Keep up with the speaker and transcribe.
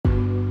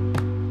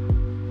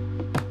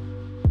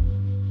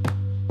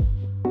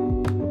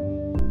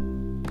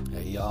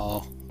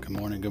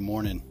good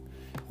morning.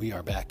 We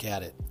are back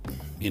at it.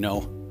 You know,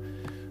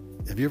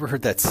 have you ever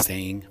heard that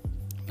saying?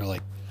 They're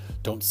like,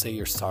 don't say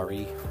you're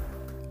sorry.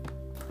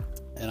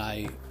 And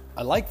I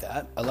like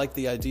that. I like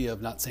the idea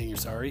of not saying you're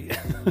sorry.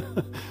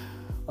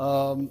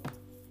 And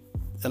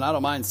I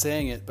don't mind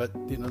saying it, but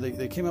you know,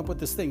 they came up with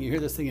this thing. You hear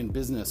this thing in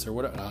business or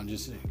whatever. I'm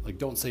just like,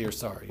 don't say you're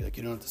sorry. Like,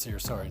 you don't have to say you're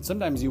sorry. And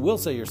sometimes you will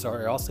say you're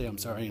sorry, or I'll say I'm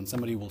sorry, and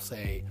somebody will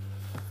say,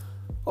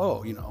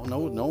 oh, you know,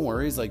 no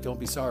worries. Like, don't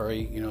be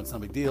sorry. You know, it's not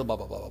a big deal. Blah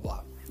blah blah blah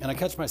blah. And I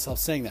catch myself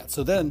saying that.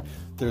 So then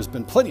there's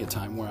been plenty of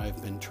time where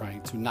I've been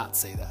trying to not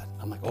say that.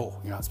 I'm like, oh,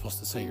 you're not supposed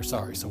to say you're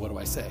sorry. So what do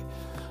I say?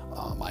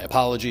 My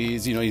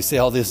apologies. You know, you say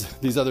all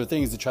these other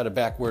things to try to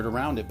backword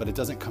around it, but it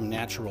doesn't come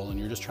natural, and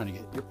you're just trying to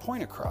get your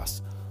point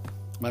across.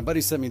 My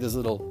buddy sent me this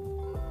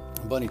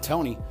buddy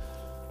Tony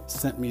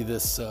sent me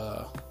this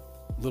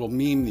little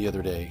meme the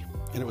other day,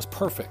 and it was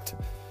perfect.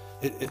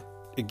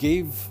 It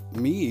gave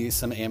me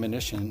some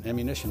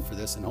ammunition for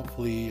this, and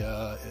hopefully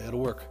it'll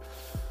work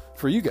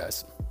for you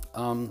guys.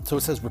 So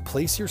it says,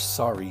 replace your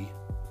sorry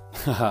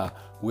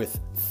with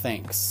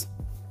thanks.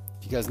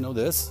 You guys know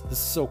this? This is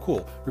so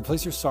cool.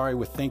 Replace your sorry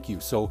with thank you.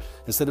 So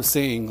instead of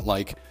saying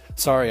like,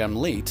 sorry, I'm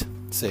late,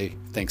 say,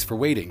 thanks for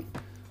waiting.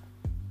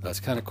 That's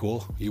kind of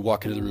cool. You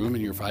walk into the room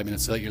and you're 5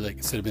 minutes late. You're like,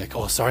 instead of being like,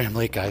 oh, sorry, I'm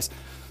late, guys.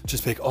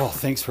 Just be like, oh,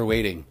 thanks for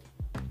waiting.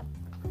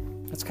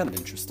 That's kind of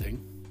interesting.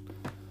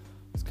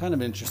 It's kind of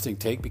an interesting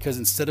take, because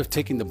instead of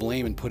taking the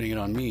blame and putting it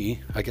on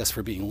me, I guess,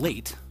 for being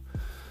late,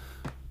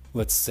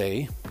 let's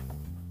say,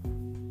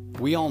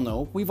 we all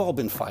know, we've all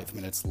been 5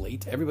 minutes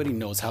late. Everybody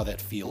knows how that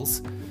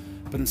feels.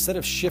 But instead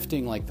of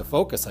shifting like the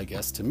focus, I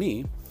guess, to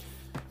me,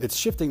 it's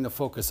shifting the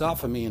focus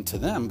off of me and to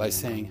them by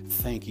saying,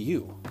 thank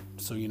you.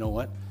 So you know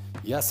what?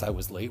 Yes, I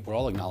was late. We're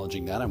all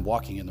acknowledging that. I'm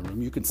walking in the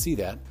room. You can see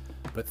that.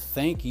 But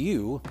thank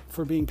you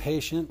for being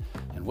patient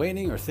and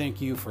waiting, or thank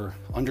you for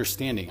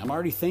understanding. I'm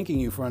already thanking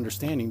you for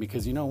understanding,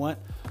 because you know what?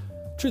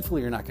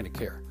 Truthfully, you're not going to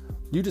care.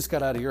 You just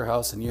got out of your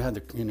house and you had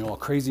a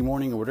crazy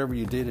morning or whatever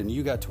you did, and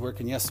you got to work,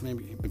 and yes,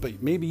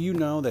 maybe you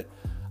know that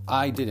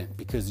I didn't,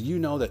 because you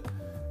know that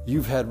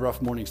you've had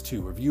rough mornings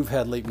too, or you've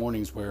had late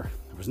mornings where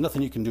there was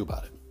nothing you can do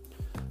about it.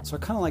 So I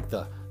kind of like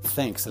the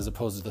thanks as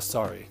opposed to the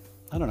sorry.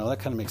 I don't know, that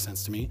kind of makes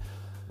sense to me.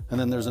 And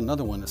then there's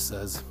another one that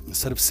says,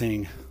 instead of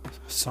saying,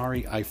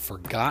 sorry, I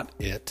forgot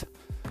it.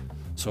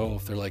 So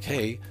if they're like,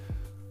 hey,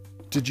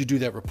 did you do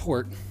that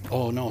report?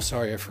 Oh, no,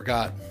 sorry, I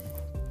forgot.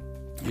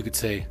 You could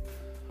say,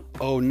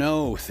 oh,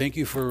 no, thank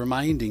you for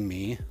reminding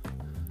me.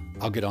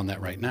 I'll get on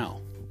that right now.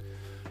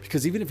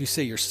 Because even if you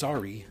say you're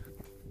sorry,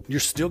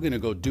 you're still going to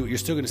go do it. You're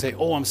still going to say,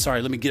 oh, I'm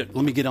sorry. Let me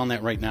get on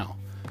that right now.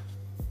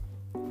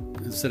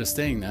 Instead of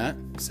saying that,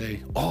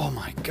 say, oh,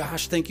 my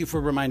gosh, thank you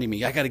for reminding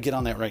me. I got to get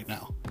on that right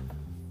now.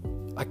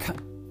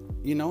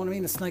 You know what I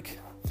mean? It's like,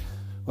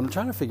 what I'm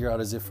trying to figure out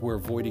is if we're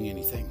avoiding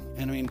anything.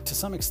 And I mean, to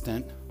some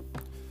extent,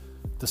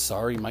 the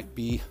sorry might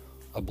be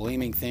a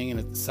blaming thing, and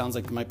it sounds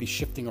like it might be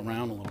shifting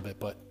around a little bit,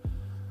 but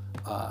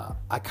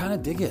I kind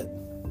of dig it.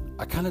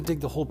 I kind of dig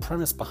the whole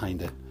premise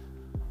behind it,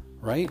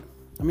 right?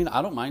 I mean,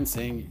 I don't mind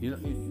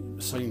saying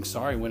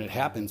sorry when it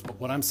happens, but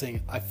what I'm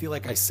saying, I feel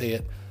like I say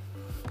it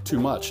too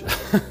much,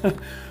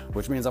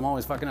 which means I'm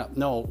always fucking up.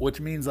 No,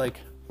 which means like,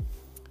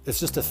 it's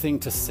just a thing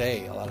to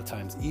say a lot of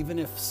times. Even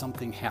if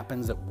something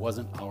happens that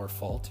wasn't our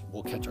fault,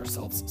 we'll catch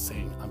ourselves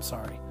saying, I'm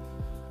sorry.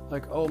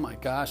 Like, oh my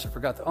gosh, I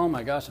forgot that. Oh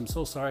my gosh, I'm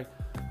so sorry.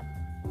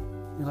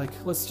 You're like,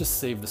 let's just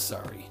save the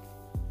sorry.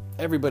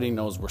 Everybody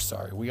knows we're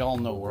sorry. We all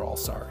know we're all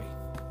sorry.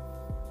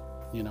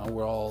 You know,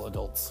 we're all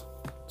adults.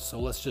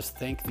 So let's just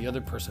thank the other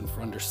person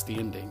for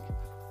understanding.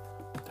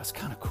 That's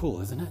kind of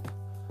cool, isn't it?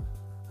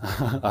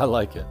 I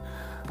like it.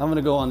 I'm going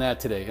to go on that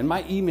today. In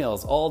my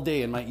emails, all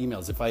day in my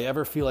emails, if I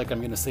ever feel like I'm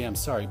going to say I'm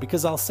sorry,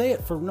 because I'll say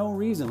it for no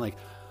reason. Like,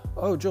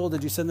 oh, Joel,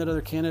 did you send that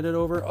other candidate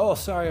over? Oh,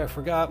 sorry, I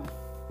forgot.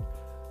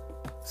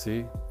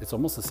 See, it's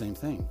almost the same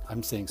thing.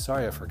 I'm saying,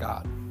 sorry, I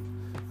forgot.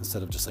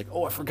 Instead of just like,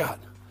 oh, I forgot.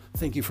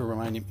 Thank you for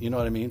reminding me. You know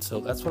what I mean? So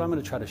that's what I'm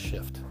going to try to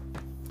shift.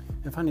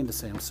 If I need to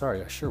say I'm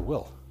sorry, I sure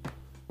will.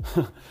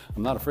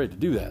 I'm not afraid to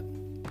do that.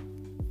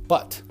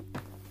 But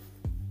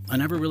I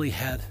never really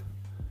had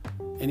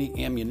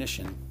any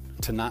ammunition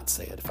to not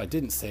say it. If I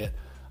didn't say it,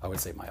 I would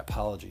say my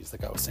apologies.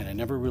 Like I was saying, I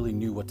never really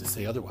knew what to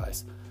say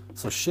otherwise.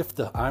 So shift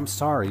the I'm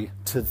sorry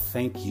to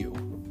thank you.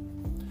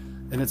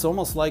 And it's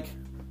almost like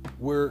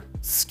we're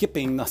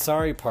skipping the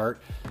sorry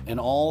part and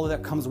all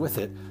that comes with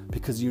it,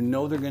 because you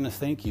know they're going to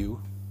thank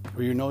you,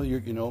 or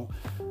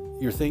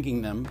you're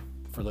thanking them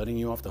for letting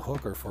you off the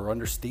hook, or for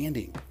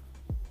understanding,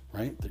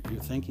 right? You're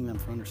thanking them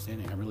for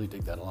understanding. I really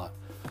dig that a lot.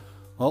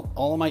 Well,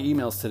 all of my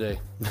emails today,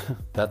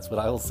 that's what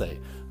I will say.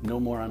 No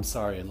more I'm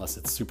sorry, unless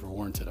it's super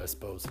warranted, I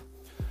suppose.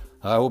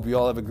 I hope you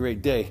all have a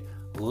great day.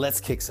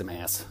 Let's kick some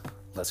ass.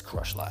 Let's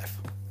crush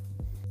life.